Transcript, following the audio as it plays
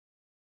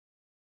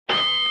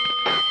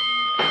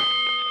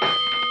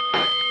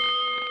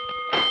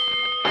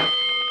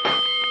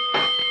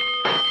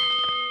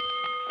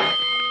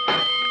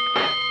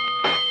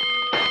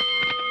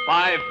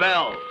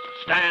bells.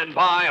 Stand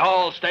by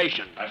all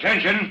stations.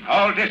 Attention,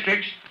 all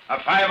districts. A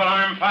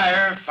 5-alarm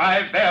fire,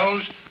 5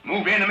 bells.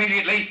 Move in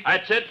immediately.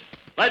 That's it.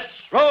 Let's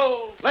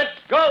roll. Let's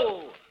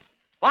go.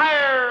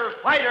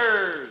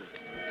 Firefighters!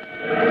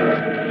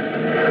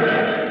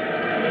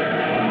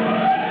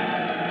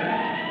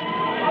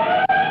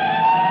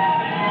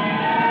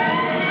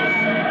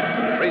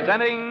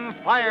 Presenting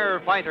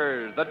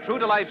Firefighters, the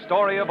true-to-life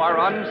story of our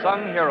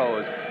unsung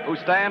heroes who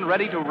stand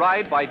ready to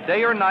ride by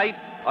day or night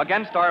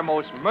against our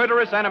most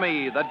murderous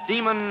enemy, the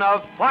demon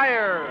of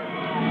fire.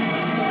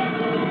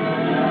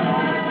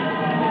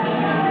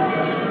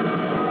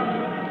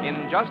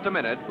 In just a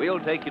minute, we'll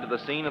take you to the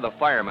scene of the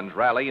firemen's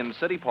rally in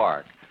City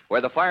Park,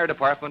 where the fire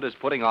department is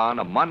putting on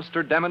a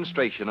monster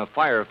demonstration of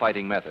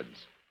firefighting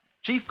methods.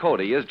 Chief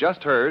Cody has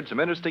just heard some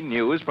interesting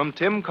news from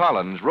Tim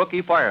Collins,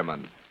 rookie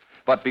fireman.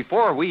 But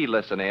before we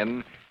listen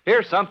in,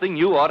 here's something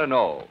you ought to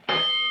know.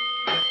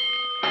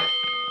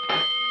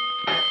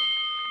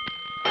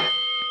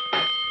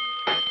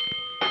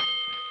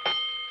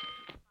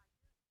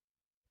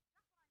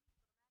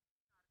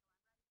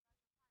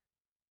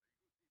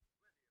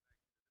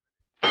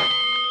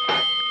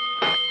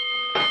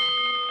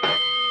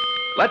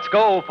 Let's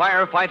go,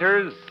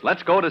 firefighters.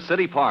 Let's go to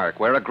City Park,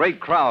 where a great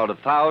crowd of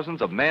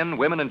thousands of men,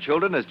 women, and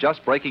children is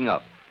just breaking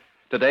up.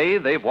 Today,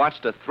 they've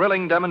watched a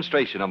thrilling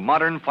demonstration of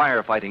modern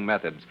firefighting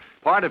methods,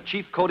 part of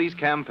Chief Cody's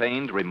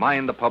campaign to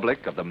remind the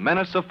public of the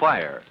menace of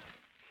fire.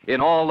 In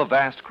all the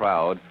vast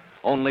crowd,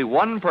 only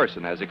one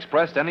person has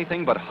expressed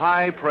anything but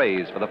high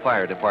praise for the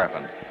fire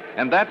department.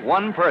 And that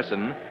one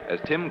person, as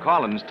Tim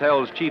Collins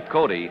tells Chief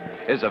Cody,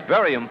 is a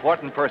very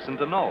important person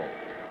to know.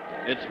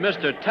 It's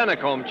Mr.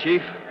 Tennecombe,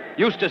 Chief.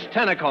 Eustace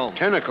Tennecombe.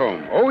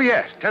 Tennecombe. Oh,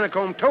 yes,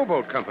 Tennecombe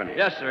Towboat Company.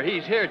 Yes, sir.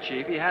 He's here,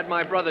 Chief. He had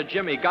my brother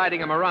Jimmy guiding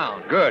him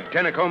around. Good.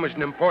 Tennecombe is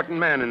an important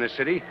man in this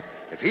city.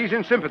 If he's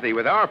in sympathy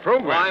with our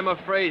program... Well, I'm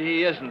afraid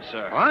he isn't,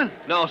 sir. What?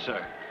 No,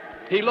 sir.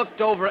 He looked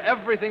over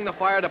everything the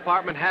fire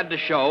department had to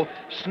show,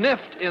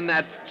 sniffed in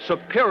that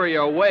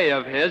superior way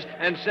of his,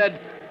 and said,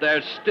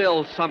 there's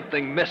still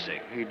something missing.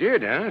 He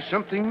did, huh?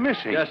 Something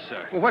missing. Yes,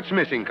 sir. Well, what's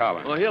missing,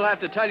 Collins? Well, he'll have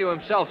to tell you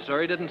himself,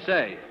 sir. He didn't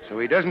say. So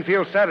he doesn't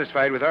feel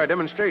satisfied with our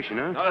demonstration,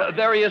 huh?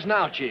 There he is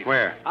now, Chief.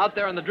 Where? Out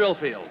there in the drill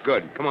field.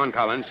 Good. Come on,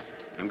 Collins.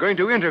 I'm going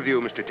to interview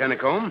Mr.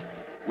 Tennecombe.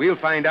 We'll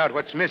find out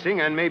what's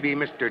missing, and maybe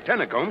Mr.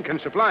 Tennecombe can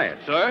supply it.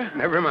 Sir?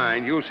 Never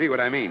mind. You'll see what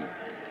I mean.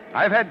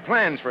 I've had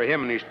plans for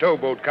him and his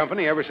towboat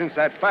company ever since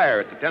that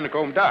fire at the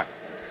Tennecombe dock.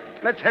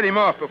 Let's head him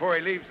off before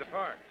he leaves the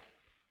park.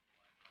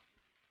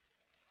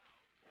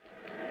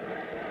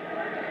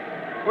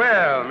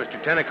 Well,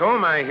 Mr.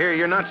 Tennecombe, I hear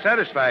you're not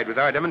satisfied with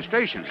our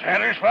demonstration.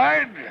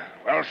 Satisfied?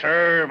 Well,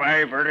 sir,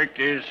 my verdict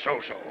is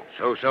so-so.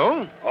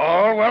 So-so?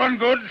 All well and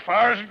good as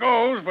far as it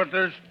goes, but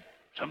there's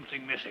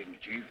something missing,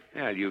 Chief.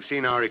 Well, you've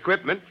seen our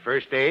equipment,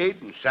 first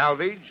aid and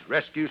salvage,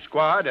 rescue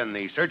squad, and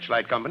the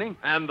searchlight company.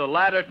 And the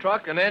ladder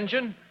truck and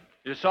engine?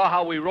 You saw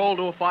how we roll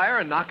to a fire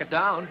and knock it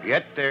down.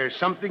 Yet there's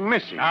something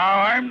missing. Now,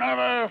 I'm not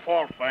a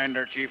fault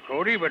finder, Chief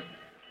Cody, but,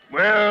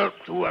 well,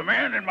 to a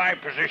man in my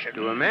position...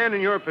 To a man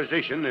in your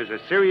position, there's a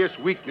serious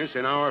weakness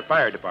in our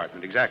fire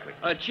department, exactly.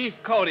 Chief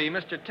Cody,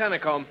 Mr.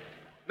 Tennecombe,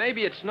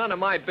 maybe it's none of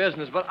my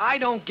business, but I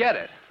don't get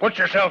it. Put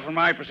yourself in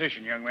my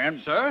position, young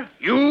man. Sir?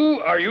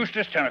 You are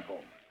Eustace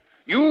Tennecombe.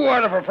 You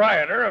are the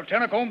proprietor of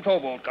Tennecombe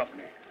Towboat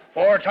Company.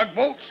 4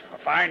 tugboats, a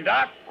fine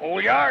dock,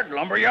 coal yard,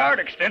 lumber yard,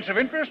 extensive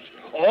interests,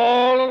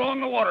 all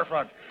along the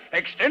waterfront.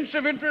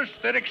 Extensive interests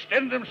that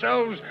extend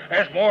themselves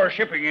as more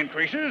shipping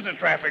increases the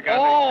traffic on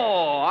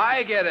Oh,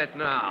 I get it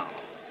now.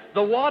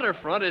 The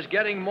waterfront is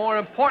getting more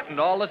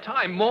important all the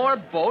time. More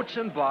boats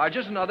and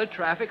barges and other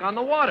traffic on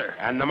the water.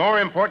 And the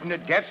more important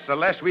it gets, the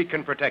less we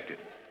can protect it.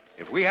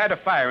 If we had a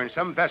fire in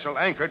some vessel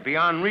anchored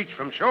beyond reach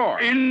from shore...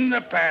 In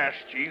the past,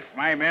 Chief,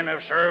 my men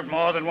have served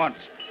more than once.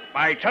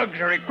 My tugs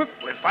are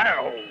equipped with fire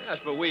hoses. Yes,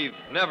 but we've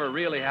never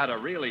really had a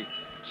really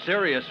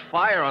serious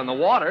fire on the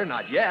water,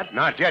 not yet.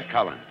 Not yet,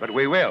 Cullen, but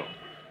we will.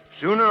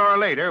 Sooner or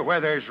later,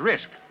 where there's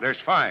risk, there's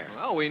fire.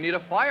 Well, we need a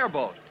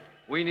fireboat.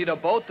 We need a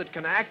boat that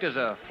can act as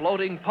a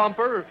floating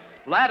pumper,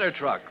 ladder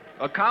truck,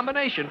 a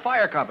combination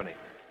fire company.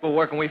 But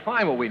where can we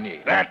find what we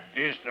need? That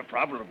is the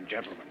problem,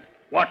 gentlemen.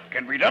 What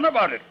can be done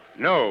about it?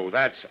 No,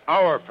 that's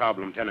our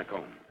problem,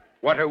 Tennecombe.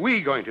 What are we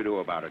going to do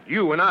about it,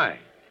 you and I?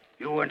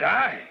 You and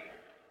I?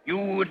 You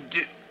would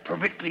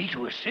permit me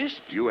to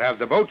assist? You have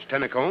the boats,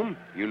 Tennecombe.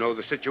 You know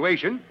the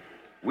situation.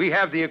 We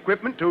have the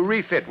equipment to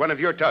refit one of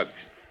your tugs.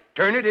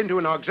 Turn it into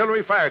an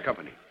auxiliary fire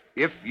company,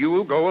 if you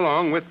will go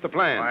along with the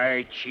plan.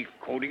 Why, Chief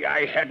Cody,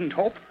 I hadn't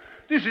hoped.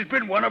 This has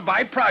been one of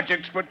my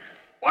projects, but...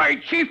 Why,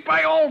 Chief,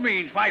 by all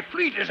means, my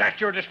fleet is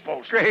at your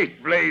disposal.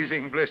 Great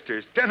blazing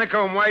blisters.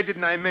 Tennecombe, why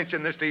didn't I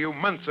mention this to you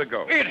months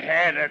ago? It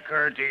had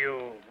occurred to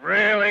you,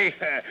 really,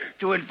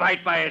 to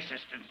invite my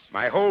assistance.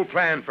 My whole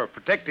plan for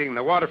protecting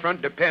the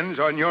waterfront depends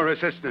on your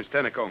assistance,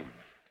 Tennecombe.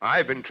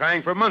 I've been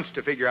trying for months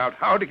to figure out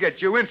how to get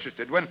you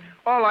interested when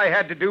all I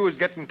had to do was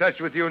get in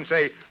touch with you and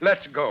say,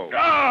 let's go.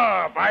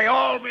 Ah, by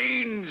all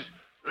means,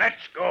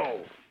 let's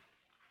go.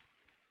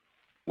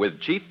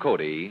 With Chief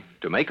Cody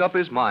to make up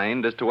his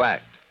mind as to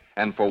act,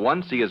 And for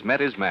once he has met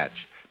his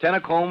match.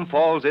 Tennacombe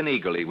falls in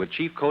eagerly with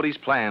Chief Cody's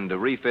plan to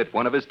refit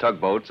one of his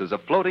tugboats as a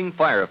floating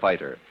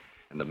firefighter.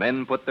 And the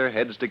men put their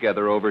heads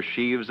together over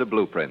sheaves of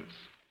blueprints.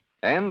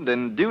 And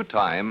in due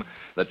time,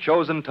 the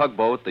chosen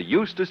tugboat, the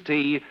Eustace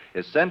T,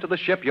 is sent to the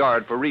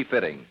shipyard for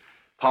refitting.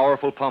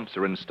 Powerful pumps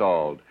are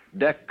installed.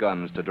 Deck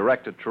guns to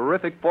direct a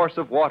terrific force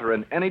of water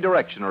in any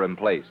direction are in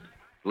place.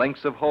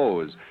 Lengths of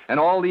hose and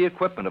all the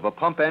equipment of a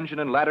pump engine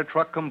and ladder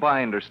truck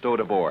combined are stowed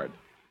aboard.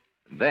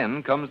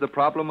 Then comes the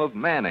problem of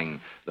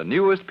manning, the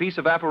newest piece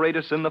of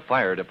apparatus in the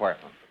fire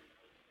department.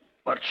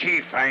 But,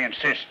 Chief, I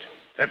insist.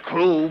 The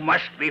crew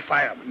must be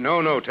firemen.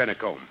 No,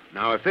 Tennacombe.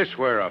 Now, if this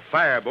were a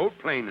fireboat,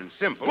 plain and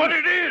simple... But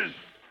it is.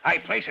 I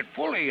place it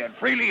fully and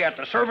freely at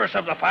the service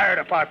of the fire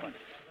department.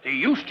 The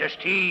Eustace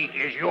T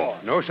is yours.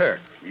 No, sir.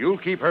 You'll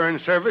keep her in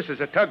service as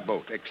a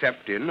tugboat,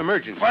 except in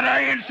emergency. But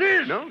I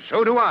insist. No,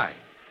 so do I.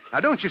 Now,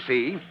 don't you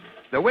see?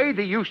 The way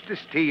the Eustace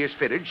T is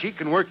fitted, she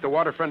can work the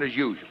waterfront as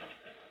usual.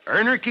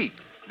 Earn her keep.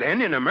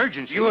 Then, in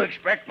emergency... You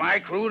expect my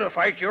crew to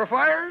fight your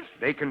fires?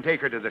 They can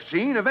take her to the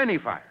scene of any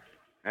fire.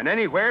 And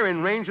anywhere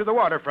in range of the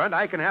waterfront,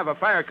 I can have a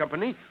fire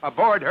company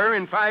aboard her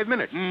in 5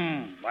 minutes.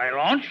 By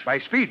launch? By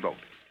speedboat.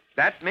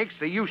 That makes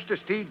the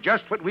Eustace T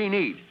just what we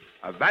need.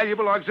 A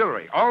valuable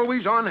auxiliary,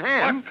 always on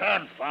hand. What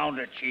confound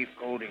it, Chief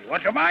Cody?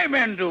 What do my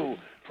men do?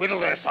 Twiddle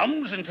their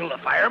thumbs until the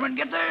firemen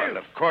get there? Well,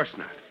 of course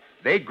not.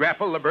 They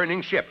grapple the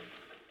burning ship,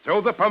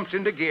 throw the pumps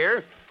into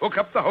gear, hook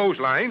up the hose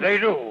lines. They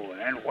do.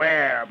 And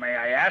where, may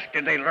I ask,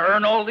 did they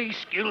learn all these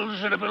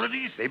skills and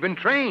abilities? They've been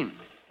trained.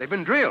 They've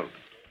been drilled.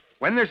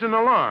 When there's an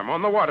alarm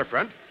on the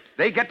waterfront,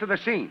 they get to the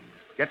scene,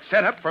 get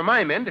set up for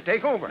my men to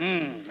take over.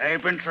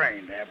 They've been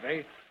trained, have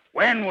they?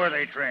 When were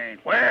they trained?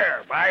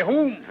 Where? By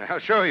whom? I'll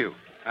show you.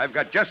 I've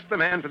got just the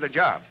man for the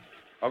job.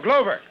 Oh,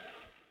 Glover.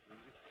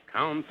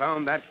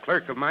 Confound that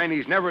clerk of mine.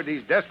 He's never at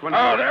his desk when...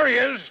 Oh, there he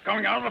is,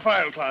 coming out of the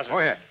file closet. Oh,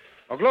 yeah.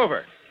 Oh,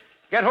 Glover,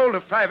 get hold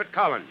of Private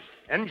Collins,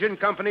 Engine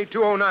Company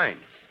 209.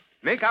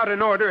 Make out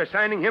an order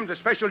assigning him to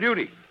special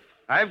duty.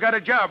 I've got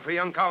a job for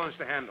young Collins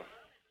to handle.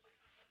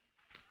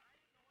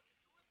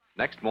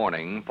 Next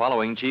morning,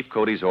 following Chief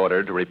Cody's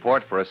order to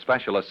report for a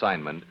special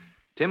assignment,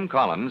 Tim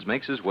Collins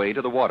makes his way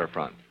to the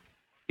waterfront.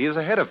 He is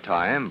ahead of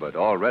time, but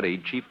already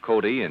Chief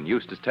Cody and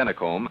Eustace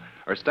Tennacombe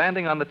are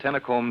standing on the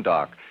Tennacombe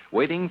dock,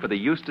 waiting for the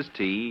Eustace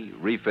T,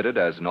 refitted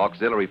as an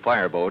auxiliary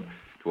fireboat,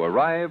 to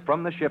arrive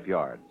from the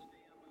shipyards.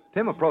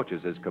 Tim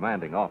approaches his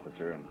commanding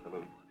officer and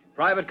salutes.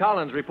 Private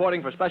Collins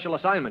reporting for special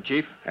assignment,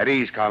 Chief. At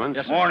ease, Collins.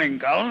 Yes, sir. Morning,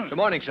 Collins. Good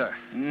morning, sir.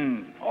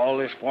 All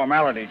this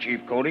formality,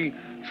 Chief Cody.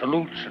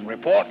 Salutes and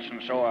reports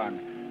and so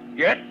on.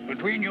 Yet,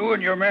 between you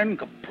and your men,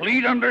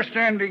 complete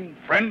understanding,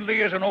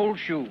 friendly as an old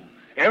shoe.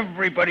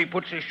 Everybody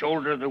puts his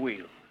shoulder to the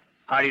wheel.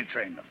 How do you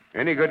train them?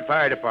 Any good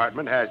fire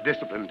department has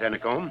discipline,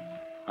 Tennacombe.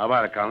 How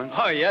about it, Collins?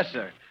 Oh, yes,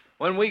 sir.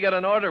 When we get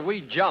an order,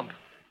 we jump.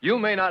 You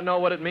may not know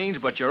what it means,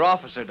 but your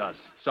officer does.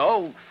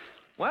 So,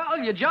 well,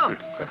 you jump.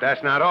 But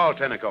that's not all,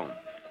 Tennacombe.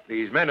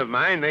 These men of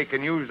mine, they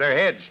can use their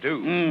heads,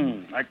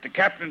 too. Like the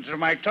captains of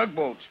my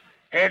tugboats.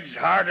 Heads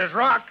hard as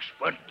rocks,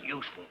 but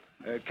useful.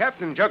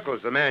 Captain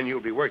Juckle's the man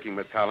you'll be working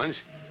with, Collins.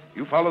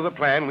 You follow the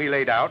plan we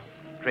laid out.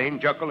 Train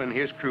Juckle and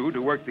his crew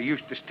to work the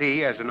Eustace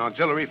T as an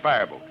auxiliary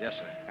fireboat. Yes,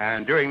 sir.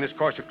 And during this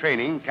course of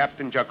training,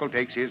 Captain Juckle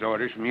takes his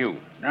orders from you.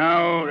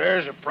 Now,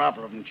 there's a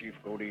problem, Chief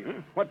Cody.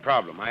 What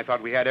problem? I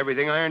thought we had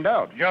everything ironed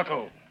out.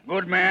 Juckle,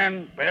 good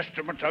man, best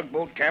of my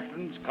tugboat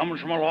captains, comes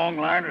from a long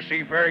line of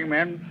seafaring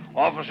men,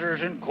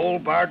 officers in coal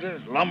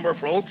barges, lumber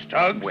floats,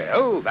 tugs.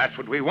 Well, that's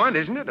what we want,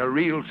 isn't it? A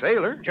real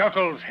sailor.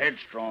 Juckle's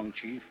headstrong,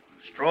 Chief.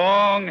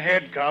 Strong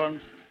head,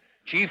 Collins.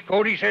 Chief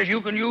Cody says you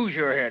can use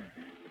your head.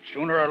 But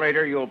sooner or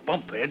later, you'll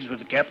bump heads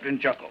with Captain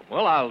Juckle.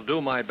 Well, I'll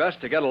do my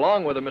best to get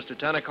along with him, Mr.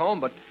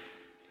 Tennacombe, but...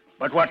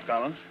 But what,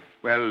 Collins?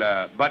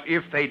 Well, but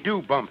if they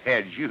do bump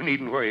heads, you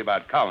needn't worry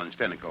about Collins,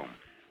 Tennacombe.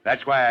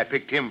 That's why I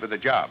picked him for the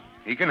job.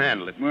 He can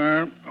handle it.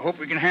 Well, I hope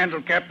we can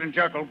handle Captain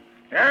Juckle.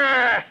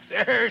 Ah,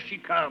 there she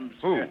comes.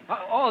 Who?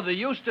 The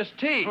Eustace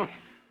T.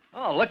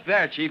 Oh, look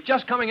there, Chief,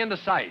 just coming into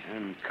sight.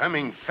 And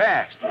coming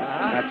fast.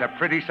 That's a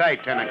pretty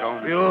sight,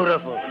 Tennacombe.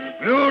 Beautiful.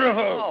 Beautiful.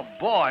 Oh,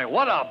 boy,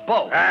 what a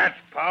boat. That's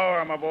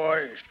power, my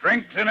boy.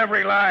 Strength in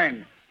every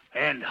line.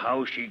 And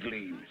how she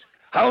gleams.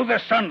 How the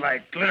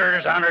sunlight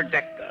glitters on her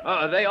deck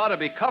guns. They ought to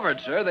be covered,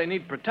 sir. They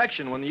need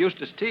protection when the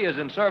Eustace T is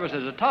in service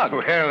as a tug.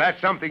 Well, that's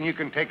something you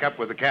can take up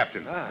with the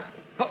captain.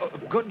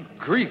 Good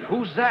grief,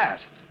 who's that?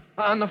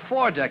 On the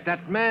foredeck,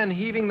 that man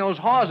heaving those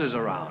hawsers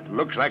around.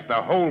 Looks like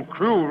the whole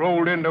crew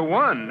rolled into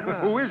one.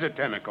 Who is it,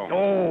 Tennacombe?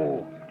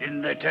 Oh,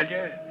 didn't I tell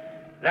you?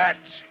 That's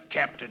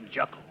Captain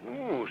Juckle.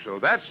 Oh, so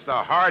that's the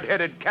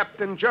hard-headed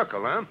Captain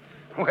Juckle, huh?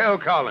 Well,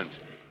 Collins,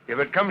 if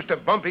it comes to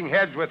bumping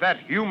heads with that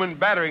human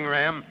battering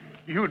ram,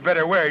 you'd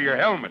better wear your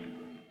helmet.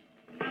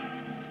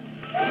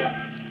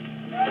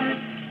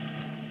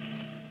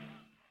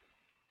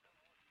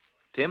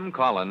 Tim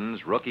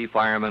Collins, rookie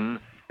fireman,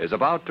 is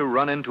about to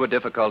run into a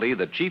difficulty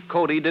that Chief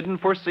Cody didn't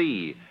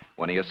foresee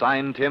when he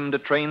assigned Tim to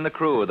train the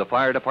crew of the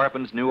fire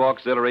department's new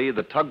auxiliary,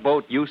 the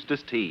tugboat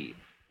Eustace T.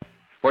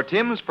 For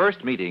Tim's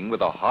first meeting with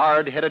a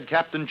hard-headed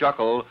Captain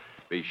Juckle,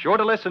 be sure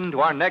to listen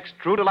to our next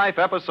true-to-life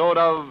episode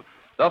of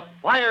The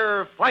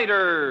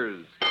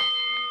Firefighters.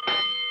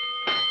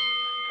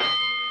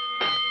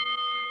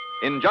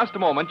 In just a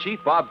moment, Chief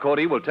Bob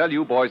Cody will tell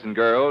you, boys and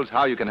girls,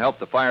 how you can help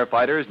the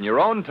firefighters in your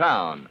own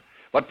town.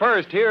 But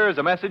first, here's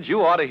a message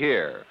you ought to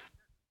hear.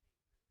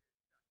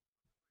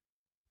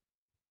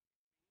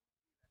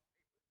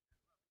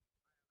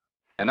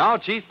 And now,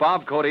 Chief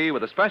Bob Cody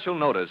with a special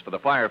notice for the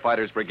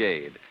Firefighters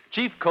Brigade.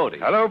 Chief Cody.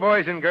 Hello,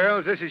 boys and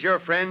girls. This is your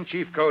friend,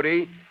 Chief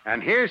Cody,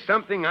 and here's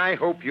something I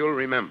hope you'll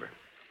remember.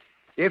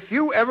 If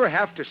you ever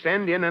have to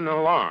send in an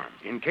alarm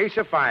in case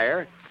of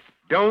fire,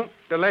 don't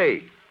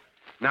delay.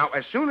 Now,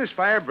 as soon as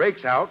fire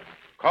breaks out,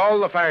 call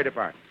the fire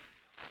department.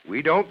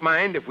 We don't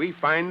mind if we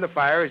find the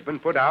fire has been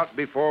put out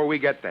before we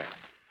get there.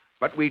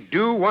 But we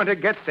do want to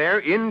get there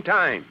in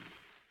time,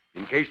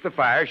 in case the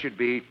fire should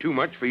be too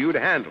much for you to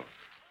handle.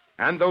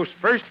 And those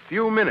first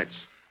few minutes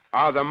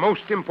are the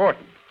most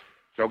important.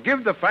 So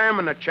give the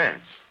firemen a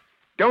chance.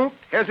 Don't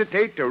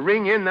hesitate to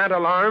ring in that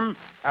alarm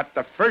at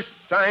the first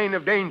sign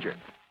of danger.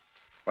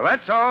 Well,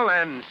 that's all,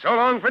 and so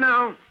long for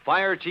now.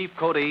 Fire Chief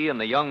Cody and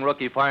the young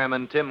rookie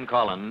fireman Tim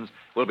Collins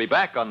will be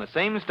back on the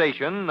same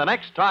station the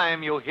next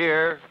time you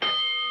hear...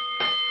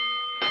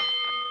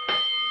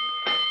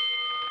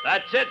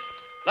 That's it.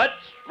 Let's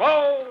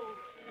roll.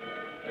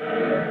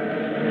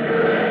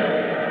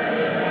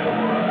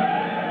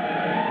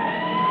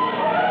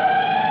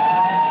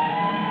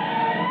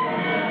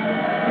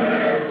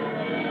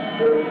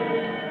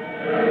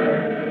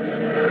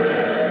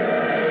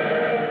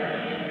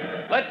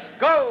 Let's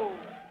go.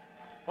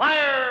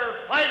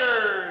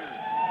 Firefighters.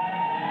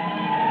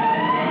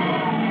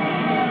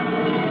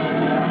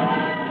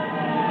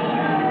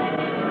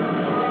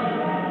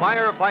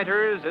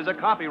 Firefighters is a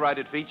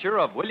copyrighted feature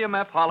of William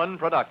F. Holland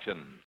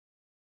Productions.